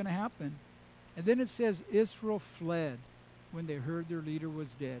what's going to happen. And then it says Israel fled when they heard their leader was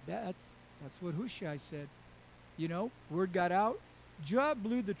dead. That's what Hushai said. You know, word got out. Joab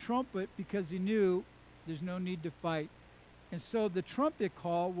blew the trumpet because he knew there's no need to fight. And so the trumpet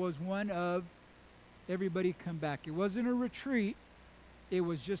call was one of everybody come back. It wasn't a retreat. It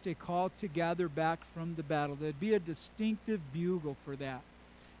was just a call to gather back from the battle. There'd be a distinctive bugle for that.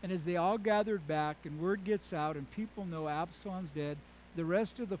 And as they all gathered back and word gets out and people know Absalom's dead, the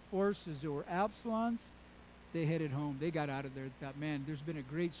rest of the forces that were Absalom's, they headed home. They got out of there. They thought, man, there's been a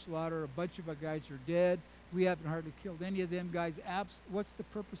great slaughter. A bunch of our guys are dead. We haven't hardly killed any of them guys. What's the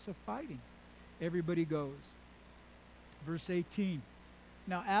purpose of fighting? Everybody goes. Verse 18.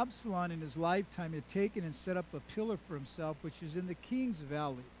 Now Absalom in his lifetime had taken and set up a pillar for himself, which is in the King's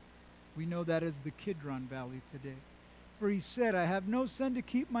Valley. We know that as the Kidron Valley today. For he said, I have no son to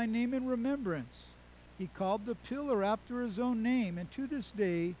keep my name in remembrance. He called the pillar after his own name, and to this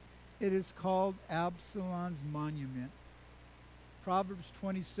day it is called Absalom's monument. Proverbs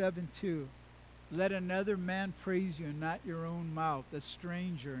 27:2. Let another man praise you, and not your own mouth, a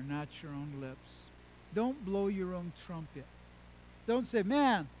stranger, and not your own lips. Don't blow your own trumpet. Don't say,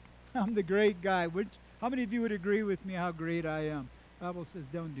 man, I'm the great guy. How many of you would agree with me how great I am? The Bible says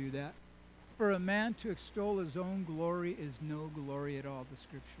don't do that. For a man to extol his own glory is no glory at all, the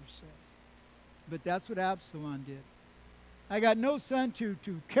Scripture says. But that's what Absalom did. I got no son to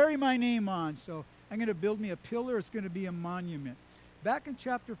carry my name on, so I'm going to build me a pillar. It's going to be a monument. Back in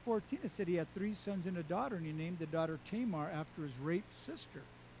chapter 14, it said he had 3 sons and a daughter, and he named the daughter Tamar after his raped sister.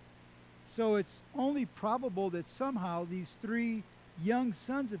 So it's only probable that somehow these 3 young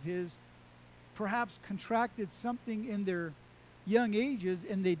sons of his perhaps contracted something in their young ages,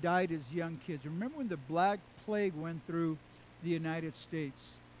 and they died as young kids. Remember when the Black Plague went through the United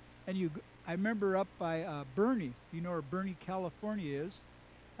States? And I remember up by Bernie, you know where Bernie, California is.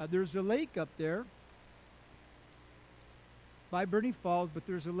 There's a lake up there by Bernie Falls, but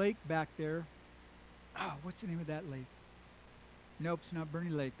there's a lake back there. Oh, what's the name of that lake? Nope, it's not Bernie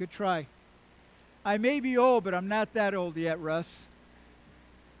Lake. Good try. I may be old, but I'm not that old yet, Russ.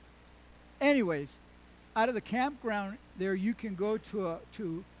 Anyways, out of the campground there, you can go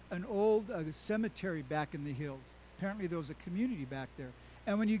to an old cemetery back in the hills. Apparently there was a community back there.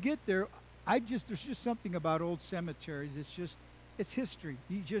 And when you get there, there's just something about old cemeteries. It's history.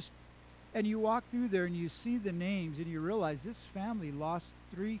 And you walk through there and you see the names and you realize this family lost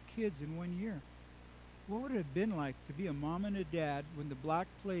 3 kids in 1 year. What would it have been like to be a mom and a dad when the Black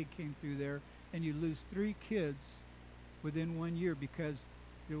Plague came through there and you lose 3 kids within 1 year because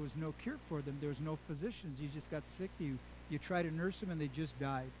there was no cure for them. There was no physicians. You just got sick. You try to nurse them and they just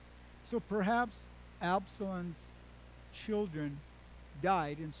died. So perhaps Absalom's children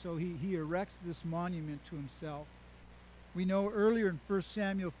died, and so he erects this monument to himself. We know earlier in 1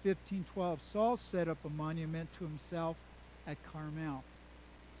 Samuel 15:12, Saul set up a monument to himself at Carmel.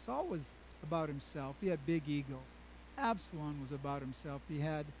 Saul was about himself. He had big ego. Absalom was about himself. He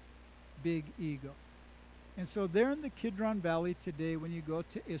had big ego. And so there in the Kidron Valley today, when you go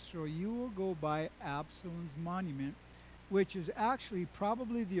to Israel, you will go by Absalom's monument, which is actually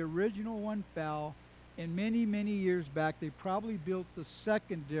probably the original one fell, and many, many years back, they probably built the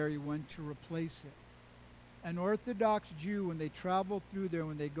secondary one to replace it. An Orthodox Jew, when they travel through there,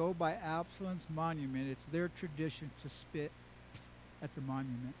 when they go by Absalom's monument, it's their tradition to spit at the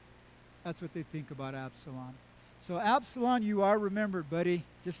monument. That's what they think about Absalom. So Absalom, you are remembered, buddy,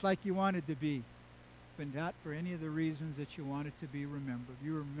 just like you wanted to be. happened, not for any of the reasons that you wanted to be remembered.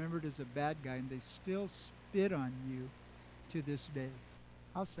 You were remembered as a bad guy, and they still spit on you to this day.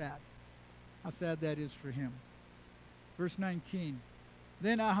 How sad. How sad that is for him. Verse 19.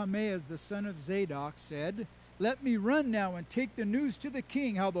 Then Ahimaaz, the son of Zadok, said, "Let me run now and take the news to the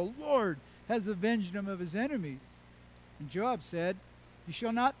king, how the Lord has avenged him of his enemies." And Joab said, "You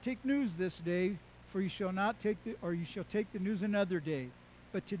shall not take news this day, for you shall take the news another day.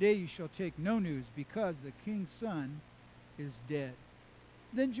 But today you shall take no news, because the king's son is dead."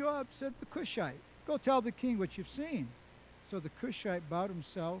 Then Joab said to the Cushite, "Go tell the king what you've seen." So the Cushite bowed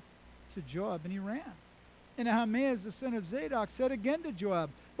himself to Joab, and he ran. And Ahimaaz, the son of Zadok, said again to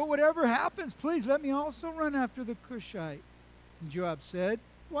Joab, "But whatever happens, please let me also run after the Cushite." And Joab said,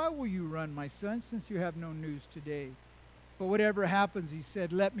 "Why will you run, my son, since you have no news today?" "But whatever happens," he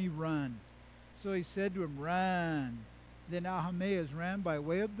said, "let me run." So he said to him, "Run." Then Ahimaaz ran by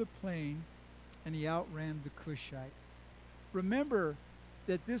way of the plain, and he outran the Cushite. Remember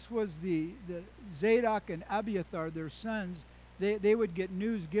that this was the Zadok and Abiathar, their sons. They would get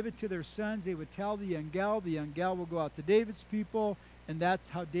news, give it to their sons. They would tell the young gal. The young gal will go out to David's people, and that's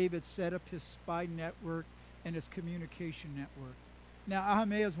how David set up his spy network and his communication network. Now,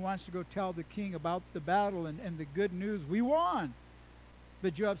 Ahimaaz wants to go tell the king about the battle and the good news. We won.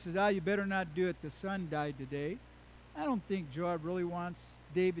 But Joab says, "You better not do it. The son died today." I don't think Joab really wants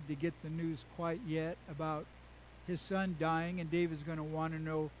David to get the news quite yet about his son dying, and David's going to want to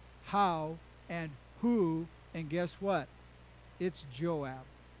know how and who, and guess what? It's Joab.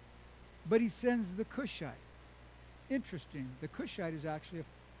 But he sends the Cushite. Interesting. The Cushite is actually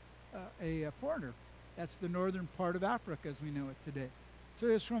a foreigner. That's the northern part of Africa as we know it today. So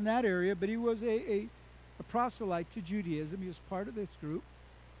he was from that area, but he was a proselyte to Judaism. He was part of this group.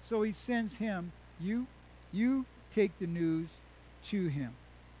 So he sends him, you take the news to him.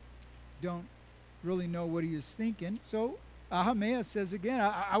 Don't really know what he is thinking. So Ahimaaz says again,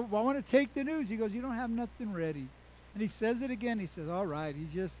 I want to take the news. He goes, "You don't have nothing ready." And he says it again. He says, "All right." He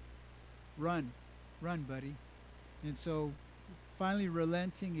just, run, buddy. And so finally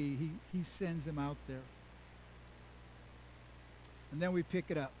relenting, he sends him out there. And then we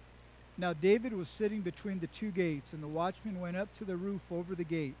pick it up. Now David was sitting between the two gates, and the watchman went up to the roof over the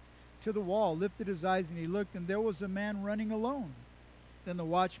gate, to the wall, lifted his eyes, and he looked, and there was a man running alone. Then the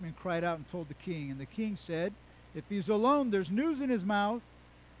watchman cried out and told the king. And the king said, "If he's alone, there's news in his mouth."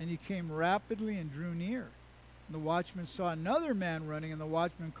 And he came rapidly and drew near. And the watchman saw another man running, and the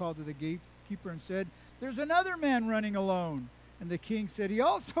watchman called to the gatekeeper and said, "There's another man running alone." And the king said, "He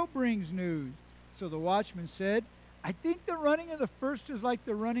also brings news." So the watchman said, "I think the running of the first is like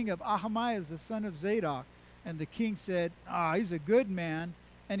the running of Ahimaaz, the son of Zadok." And the king said, "He's a good man,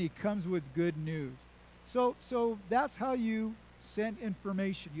 and he comes with good news." So that's how you sent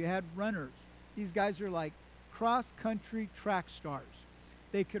information. You had runners. These guys are like cross-country track stars.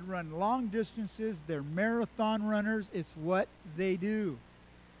 They could run long distances. They're marathon runners. It's what they do.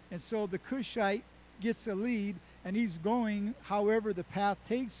 And so the Cushite gets a lead, and he's going however the path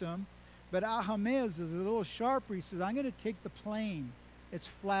takes him. But Ahimaaz is a little sharper. He says, "I'm going to take the plain. It's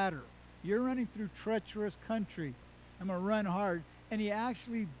flatter. You're running through treacherous country. I'm going to run hard." And he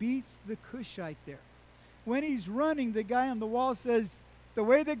actually beats the Cushite there. When he's running, the guy on the wall says, "The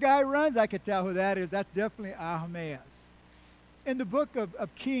way the guy runs, I could tell who that is. That's definitely Ahimaaz." In the book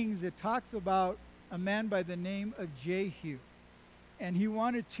of Kings, it talks about a man by the name of Jehu. And he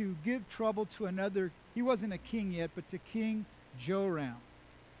wanted to give trouble to another, he wasn't a king yet, but to King Joram.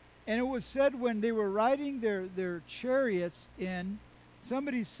 And it was said when they were riding their chariots in,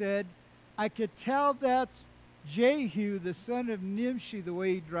 somebody said, "I could tell that's Jehu, the son of Nimshi, the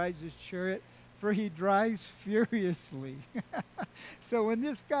way he drives his chariot, for he drives furiously." So when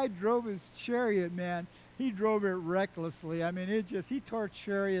this guy drove his chariot, man, he drove it recklessly. I mean, he tore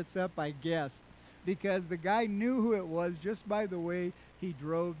chariots up, I guess, because the guy knew who it was just by the way he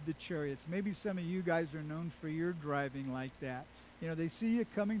drove the chariots. Maybe some of you guys are known for your driving like that. You know, they see you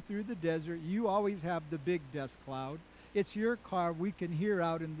coming through the desert. You always have the big dust cloud. It's your car. We can hear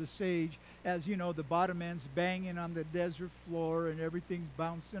out in the sage as, you know, the bottom end's banging on the desert floor and everything's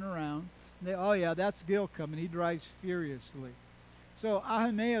bouncing around. Oh yeah, that's Gil coming. He drives furiously. So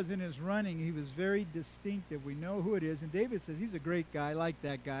Ahimaaz in his running, he was very distinctive. We know who it is. And David says, he's a great guy. I like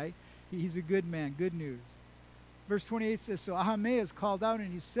that guy. He's a good man. Good news. Verse 28 says, so Ahimaaz called out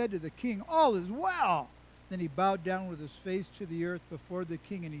and he said to the king, "All is well." Then he bowed down with his face to the earth before the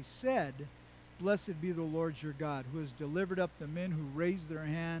king, and he said, "Blessed be the Lord your God, who has delivered up the men who raised their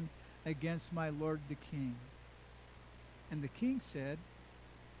hand against my lord the king." And the king said,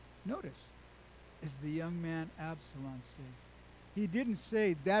 notice, "Is the young man Absalom safe?" He didn't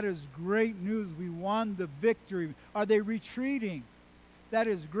say, that is great news. We won the victory. Are they retreating? That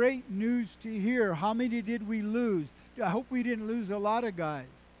is great news to hear. How many did we lose? I hope we didn't lose a lot of guys.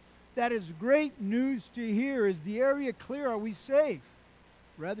 That is great news to hear. Is the area clear? Are we safe?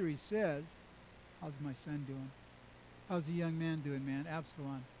 Rather, he says, how's my son doing? How's the young man doing, man?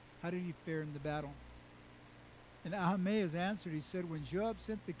 Absalom. How did he fare in the battle? And Ahimaaz answered, he said, when Joab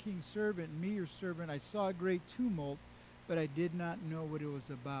sent the king's servant, and me your servant, I saw a great tumult, but I did not know what it was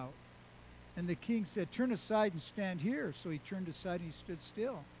about. And the king said, turn aside and stand here. So he turned aside and he stood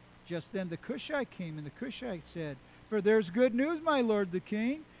still. Just then the Cushite came, and the Cushite said, for there's good news, my lord the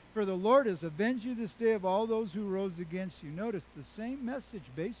king, for the Lord has avenged you this day of all those who rose against you. Notice the same message,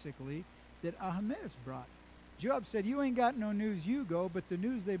 basically, that Ahimaaz brought. Joab said, you ain't got no news, you go, but the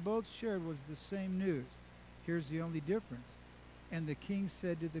news they both shared was the same news. Here's the only difference. And the king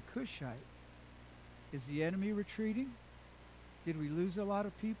said to the Cushite, is the enemy retreating? Did we lose a lot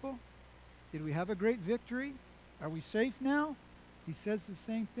of people? Did we have a great victory? Are we safe now? He says the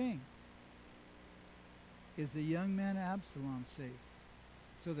same thing. Is the young man Absalom safe?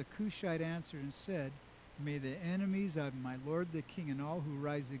 So the Cushite answered and said, may the enemies of my lord the king and all who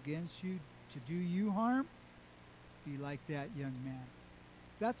rise against you to do you harm be like that young man.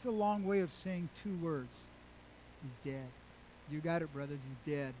 That's a long way of saying two words. He's dead. You got it, brothers.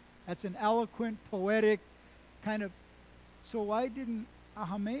 He's dead. That's an eloquent, poetic kind of. So why didn't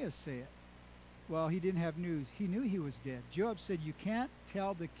Ahimaaz say it? Well, he didn't have news. He knew he was dead. Joab said, you can't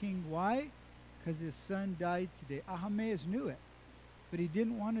tell the king why, because his son died today. Ahimaaz knew it, but he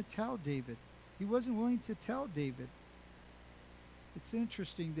didn't want to tell David. He wasn't willing to tell David. It's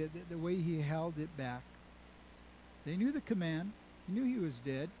interesting that the way he held it back. They knew the command. He knew he was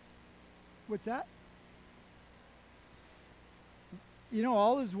dead. What's that? You know,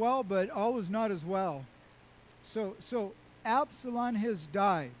 all is well, but all is not as well. So Absalom has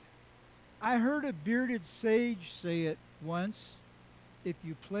died. I heard a bearded sage say it once. If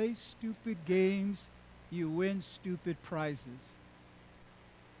you play stupid games, you win stupid prizes.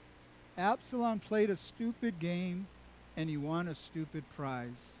 Absalom played a stupid game, and he won a stupid prize.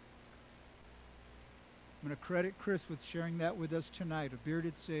 I'm going to credit Chris with sharing that with us tonight, a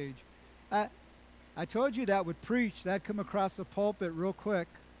bearded sage. I told you that would preach. That'd come across the pulpit real quick.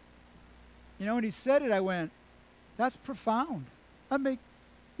 You know, when he said it, I went, that's profound.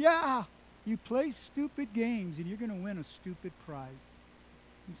 Yeah, you play stupid games, and you're going to win a stupid prize.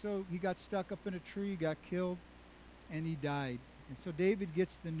 And so he got stuck up in a tree, got killed, and he died. And so David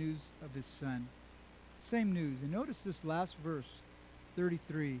gets the news of his son. Same news. And notice this last verse,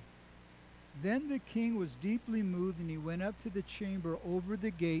 33. Then the king was deeply moved, and he went up to the chamber over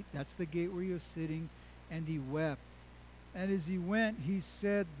the gate. That's the gate where he was sitting, and he wept. And as he went, he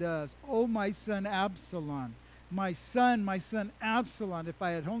said thus, "O my son Absalom, my son Absalom, if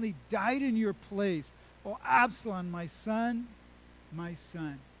I had only died in your place. O Absalom, my son, my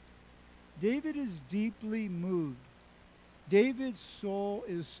son." David is deeply moved. David's soul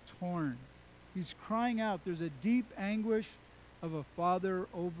is torn. He's crying out. There's a deep anguish of a father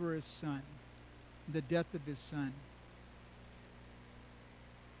over his son, the death of his son.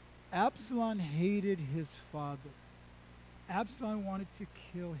 Absalom hated his father. Absalom wanted to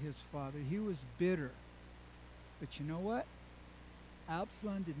kill his father. He was bitter. But you know what?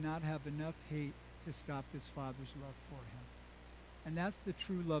 Absalom did not have enough hate to stop his father's love for him. And that's the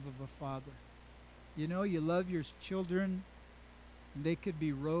true love of a father. You know, you love your children, and they could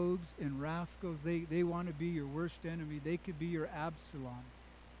be rogues and rascals. They want to be your worst enemy. They could be your Absalom.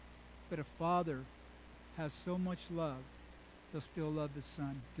 But a father has so much love, he'll still love his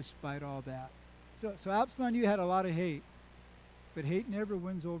son despite all that. So Absalom, you had a lot of hate. But hate never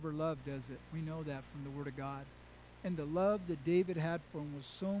wins over love, does it? We know that from the Word of God. And the love that David had for him was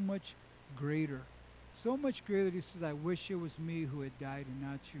so much greater. So much greater that he says, I wish it was me who had died and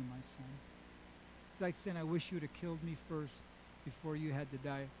not you, my son. It's like saying, I wish you would have killed me first before you had to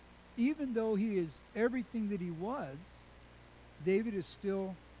die. Even though he is everything that he was, David is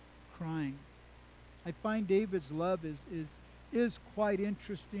still crying. I find David's love is quite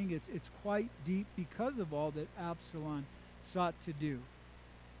interesting. It's quite deep because of all that Absalom sought to do.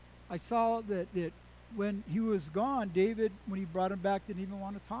 I saw that when he was gone, David, when he brought him back, didn't even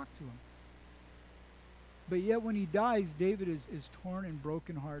want to talk to him. But yet when he dies, David is torn and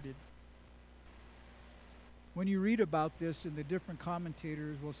brokenhearted. When you read about this, and the different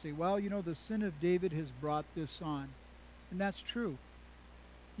commentators will say, well, you know, the sin of David has brought this on. And that's true.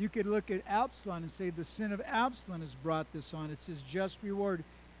 You could look at Absalom and say the sin of Absalom has brought this on. It's his just reward.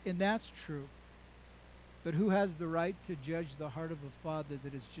 And that's true. But who has the right to judge the heart of a father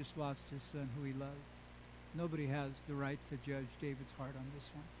that has just lost his son who he loves? Nobody has the right to judge David's heart on this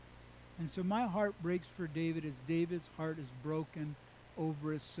one. And so my heart breaks for David as David's heart is broken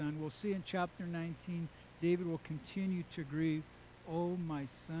over his son. We'll see in chapter 19, David will continue to grieve. Oh, my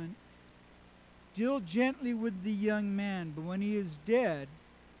son, deal gently with the young man, but when he is dead,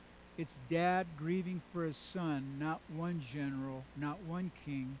 it's dad grieving for his son, not one general, not one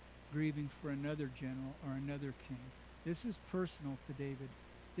king, grieving for another general or another king. This is personal to David.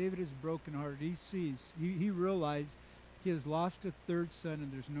 David is brokenhearted. He sees, he realized he has lost a third son,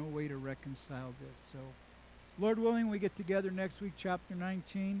 and there's no way to reconcile this. So, Lord willing, we get together next week, chapter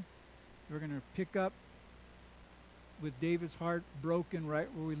 19. We're going to pick up with David's heart broken right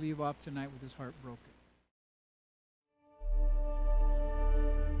where we leave off tonight with his heart broken.